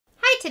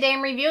today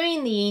I'm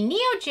reviewing the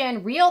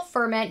Neogen Real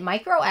Ferment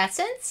Micro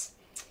Essence.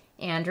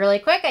 And really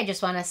quick, I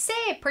just want to say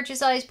I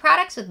purchased all these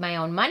products with my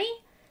own money.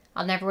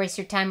 I'll never waste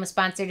your time with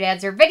sponsored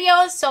ads or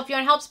videos, so if you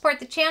want to help support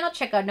the channel,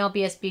 check out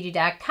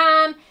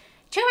nobsbeauty.com,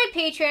 check out my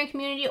Patreon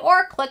community,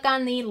 or click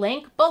on the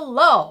link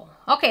below.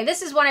 Okay,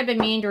 this is one I've been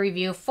meaning to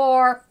review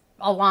for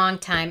a long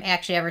time,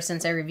 actually ever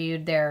since I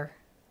reviewed their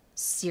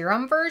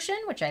Serum version,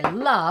 which I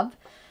love.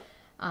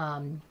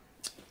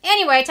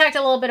 Anyway, I talked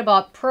a little bit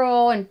about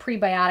pro and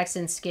prebiotics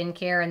in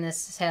skincare, and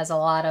this has a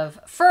lot of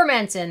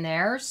ferments in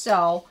there,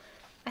 so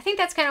I think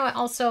that's kind of what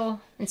also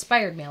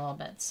inspired me a little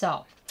bit.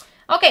 So,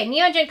 okay,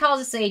 Neogen calls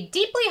this a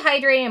deeply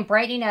hydrating and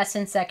brightening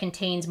essence that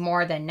contains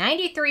more than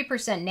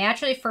 93%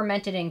 naturally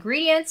fermented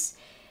ingredients,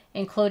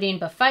 including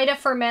Bifida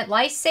ferment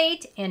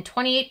lysate and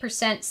 28%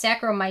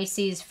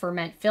 Saccharomyces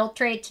ferment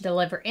filtrate to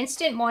deliver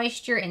instant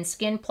moisture and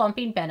skin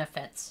plumping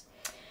benefits.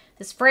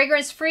 This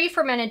fragrance-free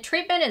fermented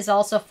treatment is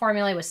also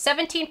formulated with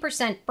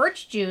 17%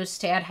 birch juice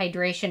to add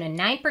hydration and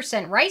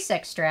 9% rice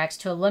extracts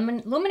to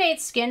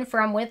illuminate skin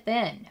from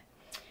within.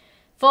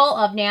 Full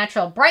of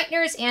natural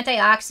brighteners,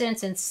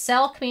 antioxidants, and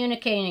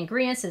cell-communicating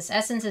ingredients, this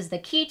essence is the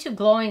key to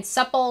glowing,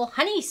 supple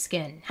honey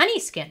skin.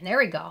 Honey skin, there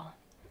we go.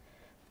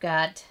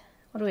 Got,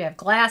 what do we have?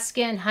 Glass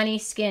skin, honey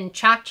skin,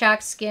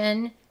 choc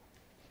skin.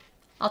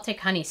 I'll take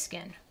honey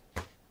skin,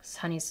 because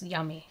honey's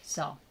yummy,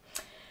 so.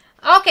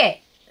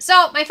 Okay.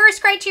 So my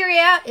first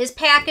criteria is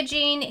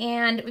packaging,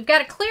 and we've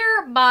got a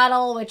clear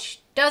bottle,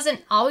 which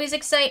doesn't always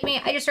excite me.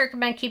 I just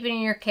recommend keeping it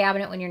in your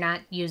cabinet when you're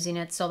not using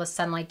it so the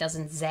sunlight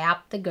doesn't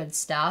zap the good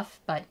stuff,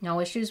 but no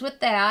issues with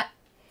that.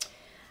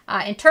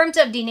 In terms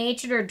of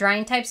denatured or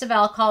drying types of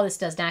alcohol, this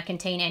does not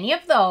contain any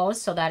of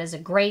those, so that is a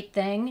great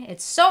thing.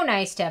 It's so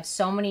nice to have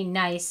so many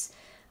nice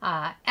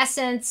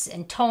essence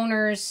and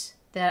toners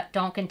that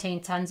don't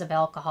contain tons of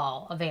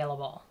alcohol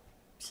available.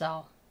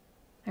 So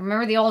I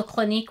remember the old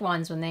Clinique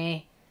ones when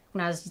I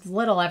was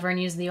little, everyone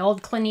used the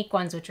old Clinique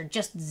ones, which are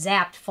just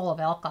zapped full of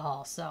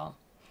alcohol. So,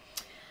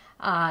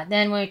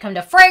 then when we come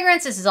to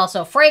fragrance, this is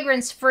also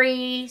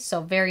fragrance-free,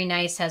 so very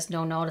nice, has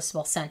no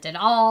noticeable scent at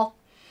all.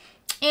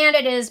 And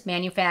it is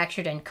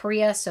manufactured in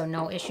Korea, so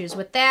no issues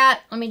with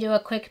that. Let me do a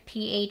quick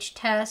pH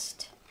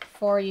test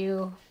for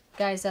you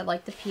guys that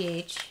like the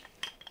pH.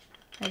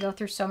 I go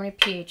through so many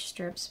pH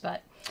strips,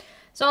 but...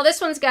 So this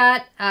one's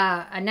got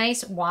a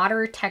nice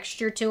water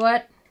texture to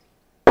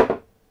it.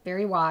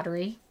 Very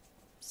watery.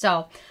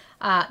 So,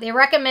 they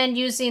recommend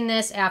using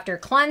this after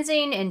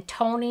cleansing and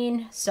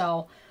toning.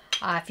 So,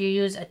 if you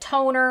use a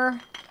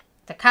toner,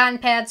 the cotton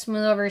pad,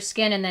 smooth over your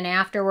skin, and then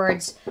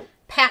afterwards,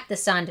 pat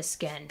this onto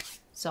skin.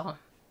 So,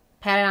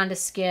 pat it onto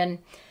skin.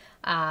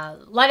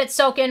 Let it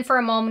soak in for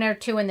a moment or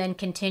two, and then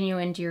continue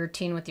into your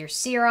routine with your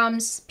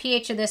serums.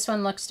 pH of this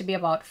one looks to be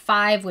about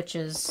 5, which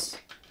is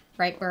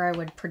right where I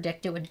would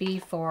predict it would be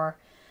for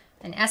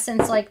an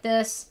essence like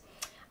this.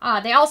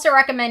 They also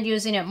recommend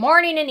using it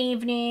morning and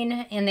evening,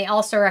 and they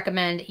also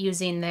recommend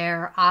using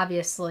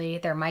obviously,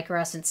 their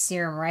microessence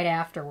serum right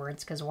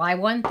afterwards, because why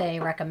wouldn't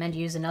they recommend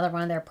use another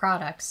one of their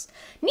products?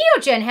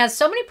 Neogen has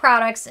so many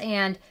products,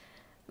 and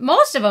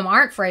most of them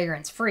aren't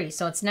fragrance-free,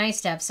 so it's nice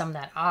to have some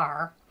that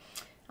are.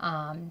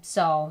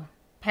 So,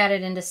 pat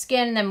it into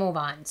skin and then move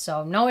on.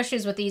 So, no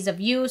issues with ease of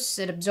use.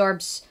 It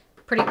absorbs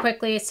pretty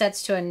quickly. It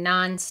sets to a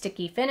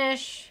non-sticky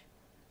finish.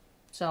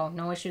 So,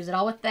 no issues at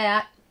all with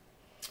that.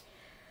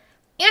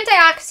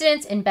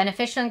 Antioxidants and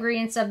beneficial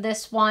ingredients of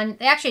this one,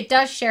 it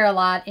does share a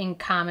lot in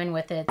common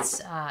with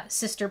its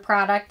sister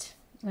product.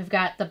 We've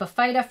got the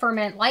Bifida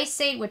ferment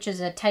lysate, which is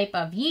a type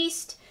of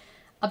yeast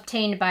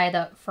obtained by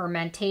the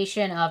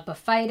fermentation of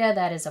Bifida.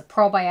 That is a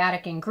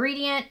probiotic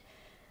ingredient.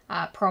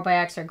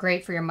 Probiotics are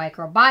great for your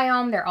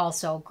microbiome. They're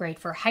also great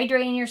for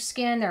hydrating your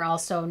skin. They're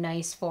also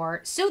nice for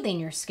soothing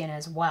your skin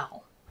as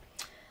well.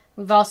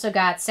 We've also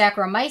got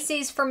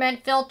Saccharomyces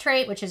ferment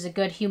filtrate, which is a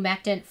good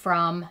humectant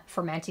from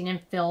fermenting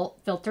and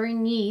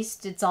filtering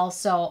yeast. It's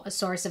also a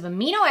source of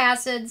amino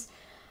acids,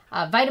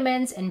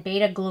 vitamins, and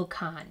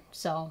beta-glucan.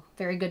 So,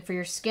 very good for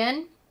your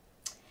skin.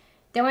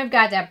 Then we've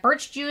got that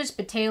birch juice,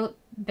 Betula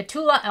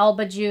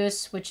Alba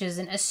juice, which is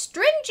an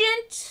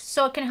astringent,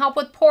 so it can help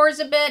with pores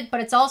a bit,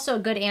 but it's also a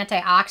good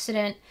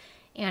antioxidant,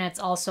 and it's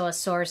also a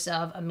source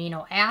of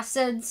amino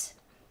acids.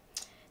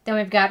 Then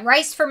we've got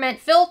rice ferment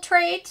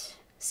filtrate,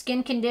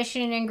 skin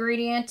conditioning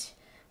ingredient.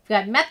 We've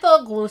got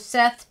Methyl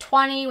Gluceth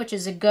 20, which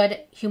is a good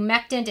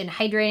humectant and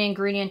hydrating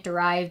ingredient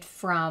derived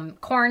from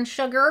corn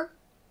sugar.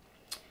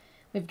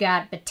 We've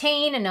got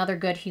Betaine, another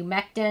good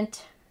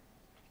humectant.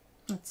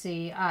 Let's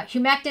see,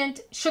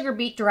 humectant, sugar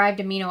beet derived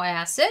amino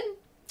acid.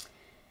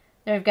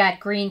 Then we've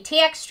got green tea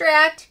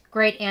extract,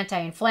 great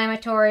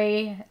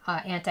anti-inflammatory,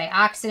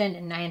 antioxidant,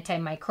 and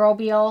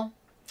antimicrobial.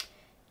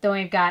 Then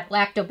we've got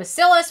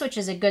Lactobacillus, which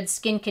is a good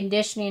skin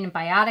conditioning and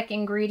biotic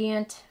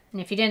ingredient. And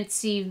if you didn't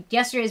see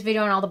yesterday's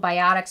video on all the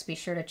biotics, be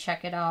sure to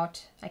check it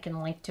out. I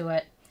can link to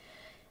it.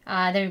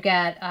 Then we've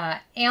got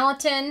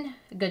Allantoin,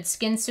 a good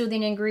skin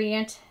soothing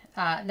ingredient.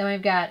 Then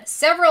we've got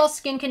several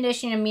skin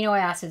conditioning amino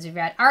acids. We've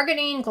got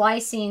arginine,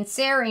 glycine,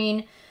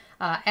 serine,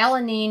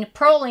 alanine,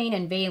 proline,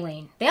 and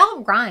valine. They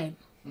all rhyme.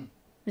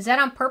 Is that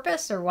on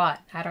purpose or what?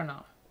 I don't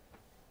know.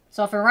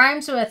 So if it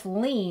rhymes with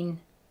lean,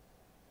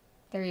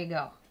 there you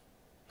go.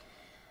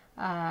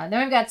 Then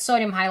we've got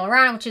sodium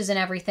hyaluronate, which is in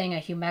everything, a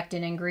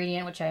humectant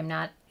ingredient, which I'm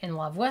not in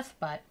love with.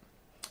 But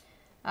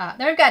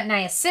then we've got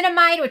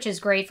niacinamide, which is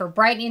great for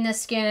brightening the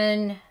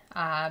skin,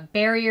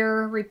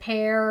 barrier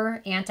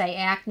repair,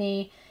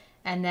 anti-acne.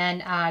 And then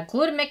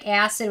glutamic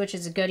acid, which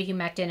is a good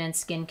humectant and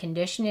skin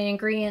conditioning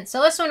ingredient.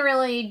 So this one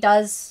really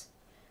does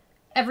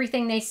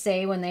everything they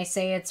say when they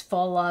say it's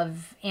full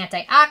of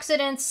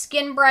antioxidants,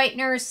 skin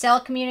brighteners, cell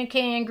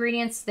communicating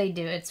ingredients. They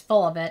do. It's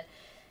full of it.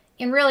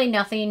 And really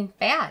nothing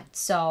bad.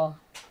 So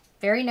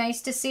very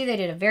nice to see. They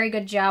did a very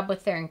good job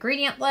with their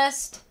ingredient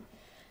list.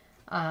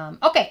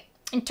 Okay.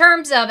 In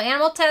terms of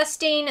animal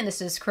testing, and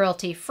this is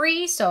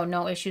cruelty-free, so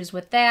no issues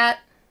with that.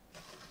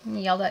 I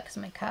yelled at because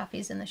my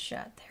coffee's in the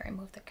shot. There, I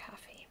moved the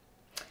coffee.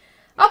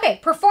 Okay,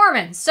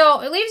 performance.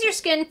 So it leaves your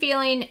skin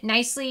feeling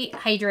nicely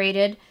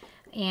hydrated,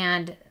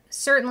 and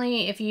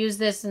certainly if you use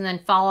this and then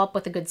follow up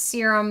with a good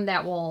serum,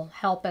 that will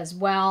help as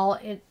well.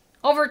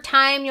 Over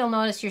time, you'll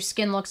notice your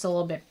skin looks a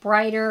little bit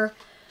brighter.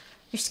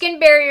 Your skin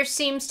barrier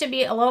seems to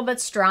be a little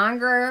bit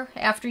stronger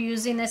after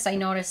using this. I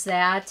noticed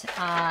that.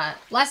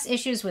 Less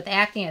issues with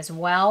acne as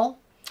well.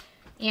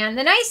 And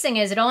the nice thing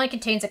is it only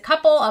contains a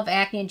couple of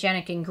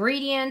acneogenic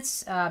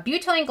ingredients,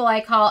 butylene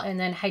glycol, and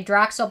then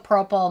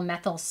hydroxypropyl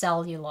methyl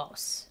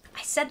cellulose.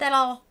 I said that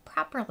all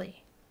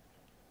properly.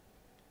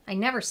 I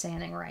never say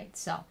anything right.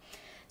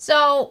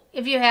 So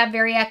if you have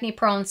very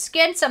acne-prone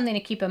skin, something to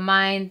keep in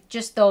mind,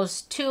 just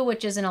those two,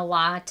 which isn't a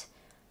lot.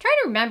 I'm trying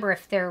to remember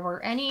if there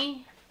were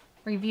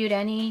reviewed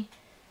any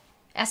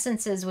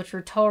essences which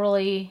were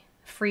totally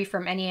free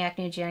from any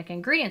acneogenic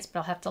ingredients, but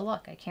I'll have to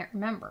look. I can't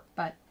remember,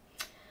 but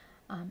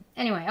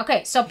anyway,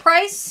 okay, so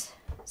price.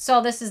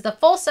 So this is the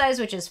full size,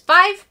 which is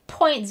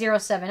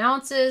 5.07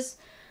 ounces,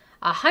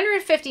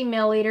 150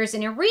 milliliters,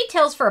 and it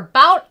retails for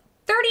about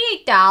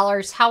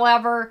 $38.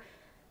 However,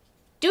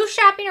 do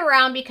shopping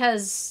around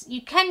because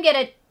you can get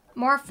it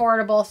more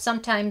affordable.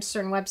 Sometimes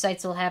certain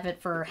websites will have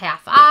it for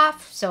half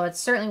off, so it's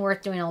certainly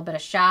worth doing a little bit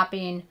of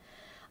shopping.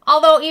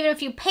 Although, even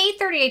if you pay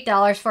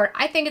 $38 for it,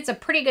 I think it's a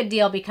pretty good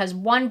deal because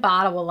one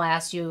bottle will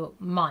last you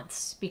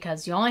months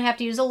because you only have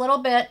to use a little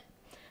bit.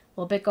 A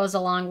little bit goes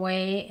a long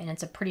way, and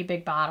it's a pretty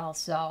big bottle,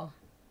 so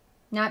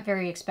not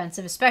very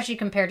expensive, especially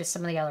compared to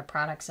some of the other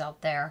products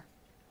out there.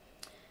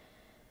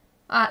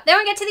 Then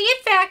we get to the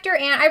it factor,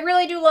 and I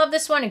really do love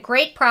this one. A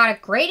great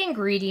product, great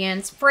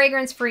ingredients,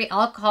 fragrance-free,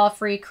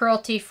 alcohol-free,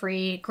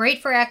 cruelty-free, great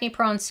for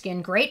acne-prone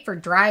skin, great for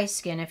dry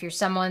skin if you're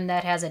someone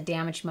that has a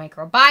damaged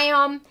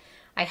microbiome.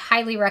 I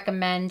highly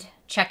recommend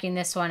checking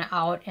this one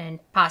out and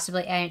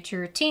possibly adding it to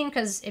your routine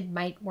because it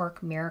might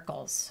work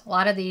miracles. A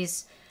lot of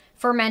these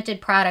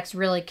fermented products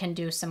really can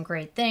do some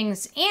great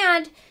things.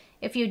 And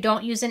if you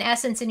don't use an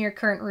essence in your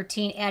current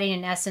routine, adding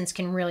an essence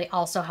can really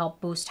also help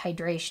boost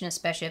hydration,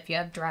 especially if you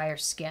have drier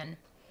skin.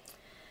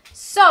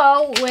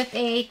 So with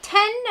a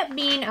 10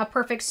 being a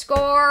perfect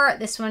score,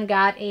 this one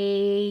got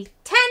a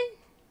 10.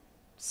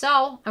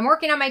 So I'm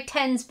working on my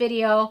 10s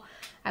video.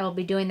 I will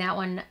be doing that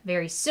one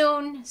very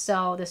soon.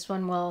 So this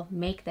one will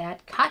make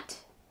that cut.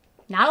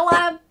 Not a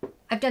lot of,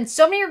 I've done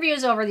so many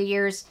reviews over the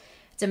years.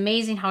 It's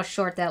amazing how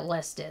short that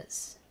list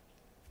is.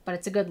 But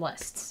it's a good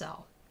list,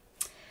 so.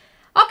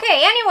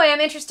 Okay, anyway, I'm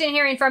interested in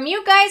hearing from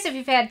you guys if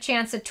you've had a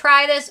chance to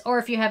try this or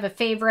if you have a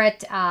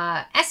favorite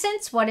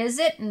essence. What is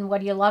it and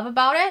what do you love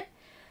about it?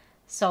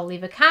 So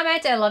leave a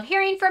comment. I love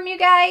hearing from you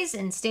guys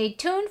and stay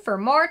tuned for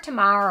more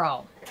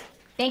tomorrow.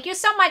 Thank you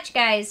so much,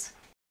 guys.